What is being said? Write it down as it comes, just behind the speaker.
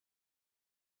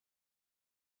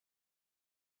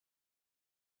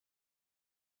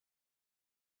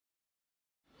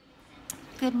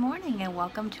Good morning and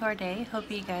welcome to our day.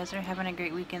 Hope you guys are having a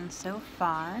great weekend so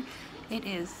far. It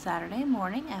is Saturday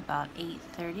morning at about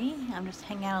 8:30. I'm just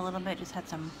hanging out a little bit, just had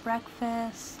some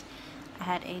breakfast. I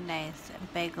had a nice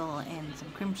bagel and some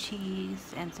cream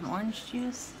cheese and some orange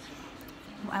juice.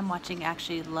 I'm watching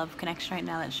actually Love Connection right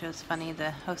now. That show's funny. The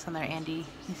host on there, Andy,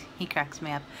 he cracks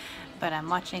me up. But I'm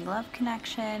watching Love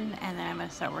Connection, and then I'm going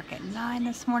to start work at 9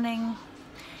 this morning.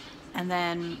 And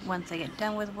then once I get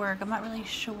done with work, I'm not really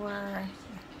sure.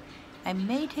 I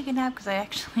may take a nap because I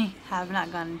actually have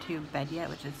not gone to bed yet,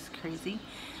 which is crazy.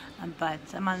 But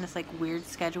I'm on this like weird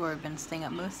schedule where I've been staying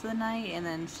up most of the night and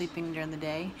then sleeping during the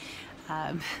day.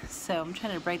 So I'm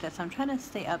trying to break that. So I'm trying to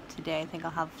stay up today. I think I'll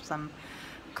have some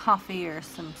coffee or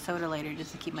some soda later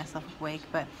just to keep myself awake.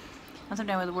 But once I'm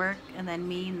done with work, and then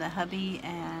me and the hubby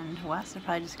and Wes are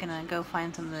probably just gonna go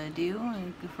find something to do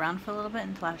and goof around for a little bit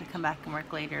until I have to come back and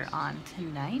work later on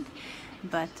tonight.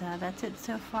 But that's it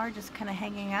so far, just kind of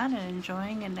hanging out and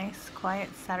enjoying a nice quiet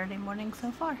Saturday morning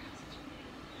so far.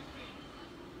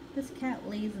 This cat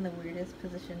lays in the weirdest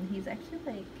position. He's actually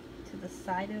like to the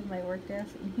side of my work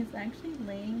desk, and he's actually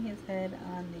laying his head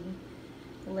on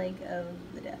the leg of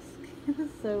the desk.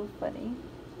 It's so funny.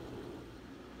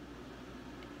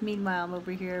 Meanwhile, I'm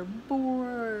over here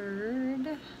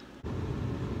bored.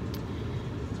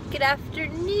 Good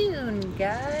afternoon,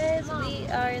 guys. Mom. We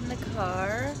are in the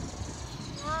car.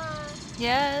 Mom.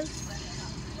 Yes.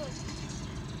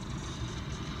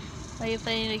 Are you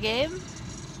playing a game?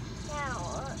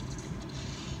 No.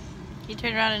 Can you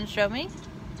turn around and show me?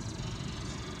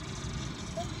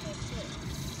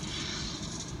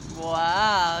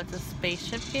 Wow, it's a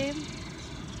spaceship game.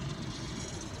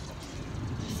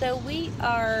 So we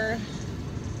are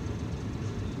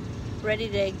ready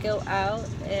to go out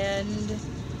and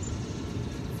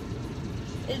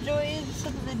enjoy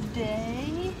some of the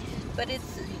day, but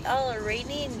it's all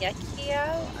rainy and yucky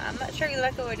out. I'm not sure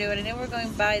exactly what we're doing. I know we're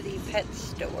going by the pet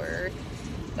store.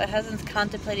 My husband's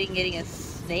contemplating getting a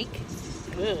snake.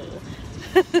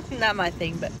 Not my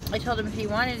thing, but I told him if he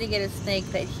wanted to get a snake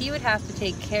that he would have to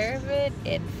take care of it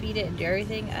and feed it and do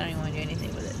everything. I don't even want to do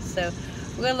anything with it. So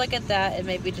we're going to look at that and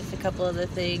maybe just a couple other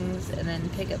things and then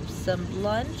pick up some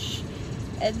lunch.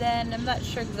 And then I'm not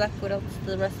sure exactly what else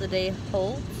the rest of the day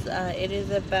holds. It is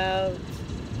about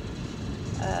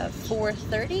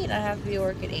 4:30 and I have to be at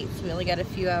work at 8, so we only got a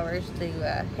few hours to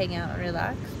hang out and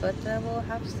relax. But we'll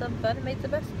have some fun and make the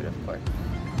best of it, of course.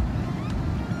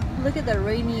 Look at the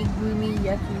rainy, gloomy,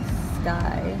 yucky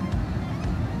sky.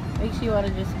 Makes you want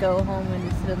to just go home and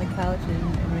just sit on the couch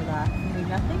and relax and do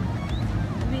nothing.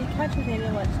 I mean, couch with Andy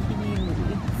and watch TV and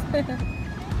movies.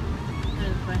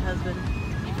 There's my husband.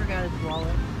 He forgot his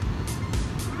wallet.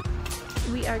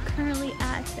 We are currently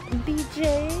at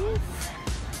BJ's.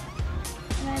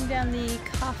 And I'm down the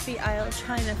coffee aisle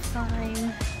trying to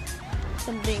find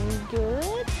something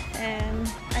good. And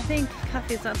I think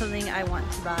coffee is not something I want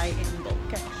to buy in bulk,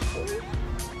 actually.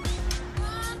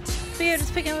 So yeah,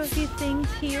 just picking up a few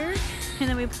things here. And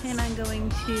then we plan on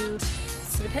going to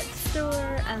the pet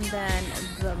store and then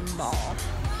the mall.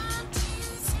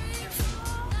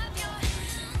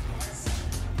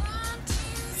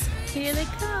 Here they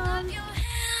come.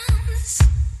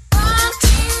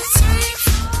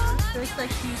 Looks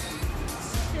like he's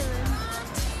chilling.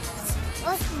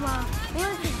 What's Mom?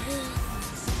 What is this?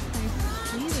 I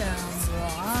see them.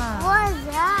 Wow. What is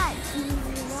that?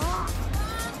 It's rock.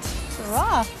 It's a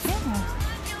rock, yeah.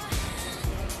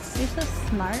 You're so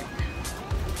smart.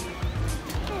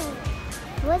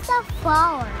 What's a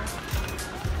flower?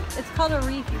 It's called a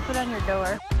wreath. You put on your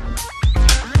door.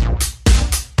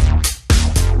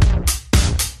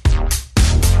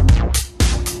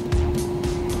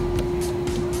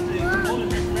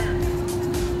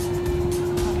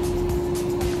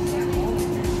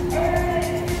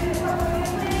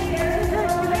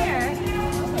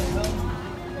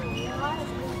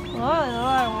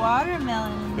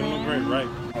 Watermelon in there. They look very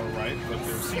ripe. All right, but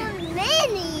they're seed. So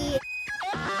many.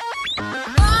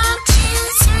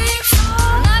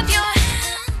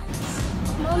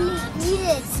 Mommy, eat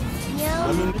it.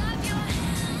 Yum.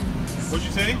 What'd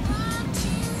you say?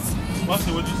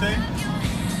 Buster, what'd you say?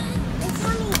 It's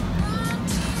yummy.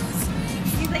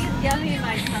 He's like, it's yummy in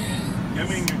my tummy.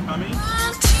 Yummy in your tummy?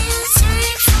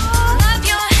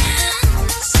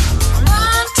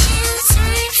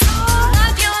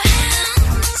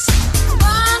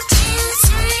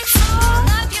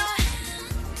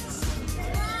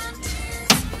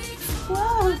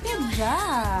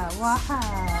 Wow.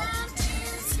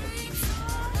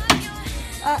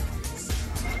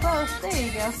 Close. There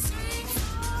you go. Yeah,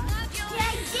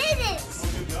 I did it. Oh,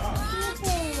 good job.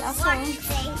 Yay. I'll Watch,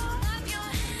 Faye.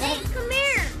 Hey, come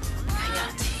here. I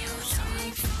got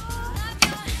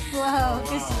Whoa,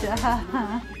 good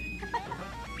job.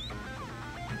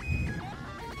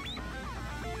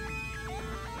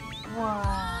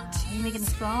 Wow. Are you making a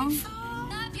song?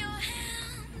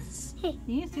 Hey,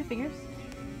 you use 2 fingers.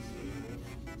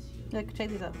 Look, check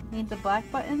these out. You need the black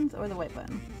buttons or the white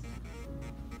buttons?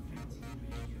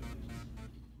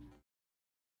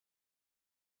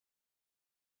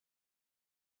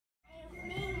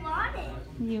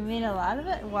 You made a lot of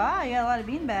it? Wow, you got a lot of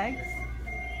bean bags.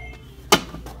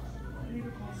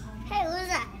 Hey, what is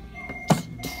that?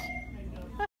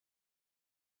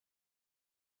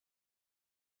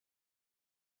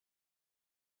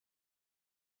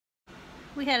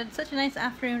 We had such a nice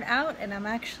afternoon out, and I'm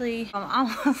actually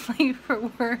almost late for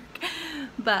work.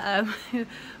 But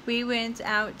we went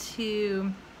out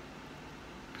to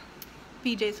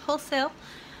BJ's Wholesale,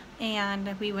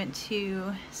 and we went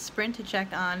to Sprint to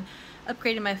check on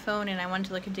upgrading my phone, and I wanted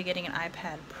to look into getting an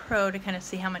iPad Pro to kind of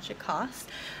see how much it costs.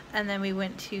 And then we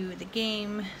went to the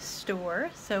game store,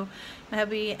 so my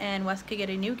hubby and Wes could get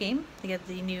a new game. They get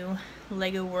the new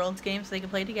Lego Worlds game so they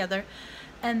could play together.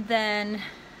 And then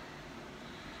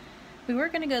we were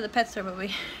going to go to the pet store, but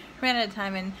we ran out of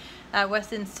time, and Wes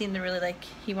didn't seem to really like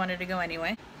he wanted to go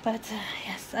anyway. But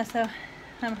yes, so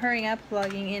I'm hurrying up,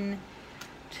 logging in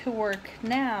to work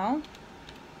now.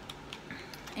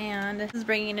 And this is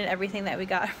bringing in everything that we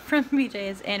got from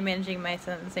BJ's and managing my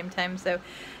son at the same time. So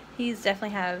he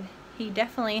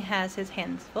definitely has his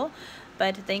hands full.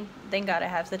 But thank God I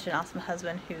have such an awesome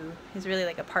husband who is really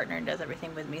like a partner and does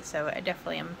everything with me. So I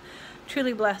definitely am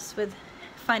truly blessed with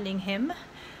finding him.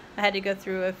 I had to go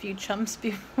through a few chumps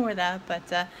before that, but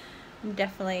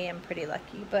definitely am pretty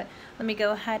lucky. But let me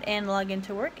go ahead and log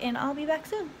into work, and I'll be back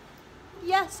soon.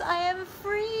 Yes, I am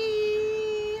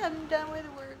free. I'm done with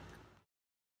work.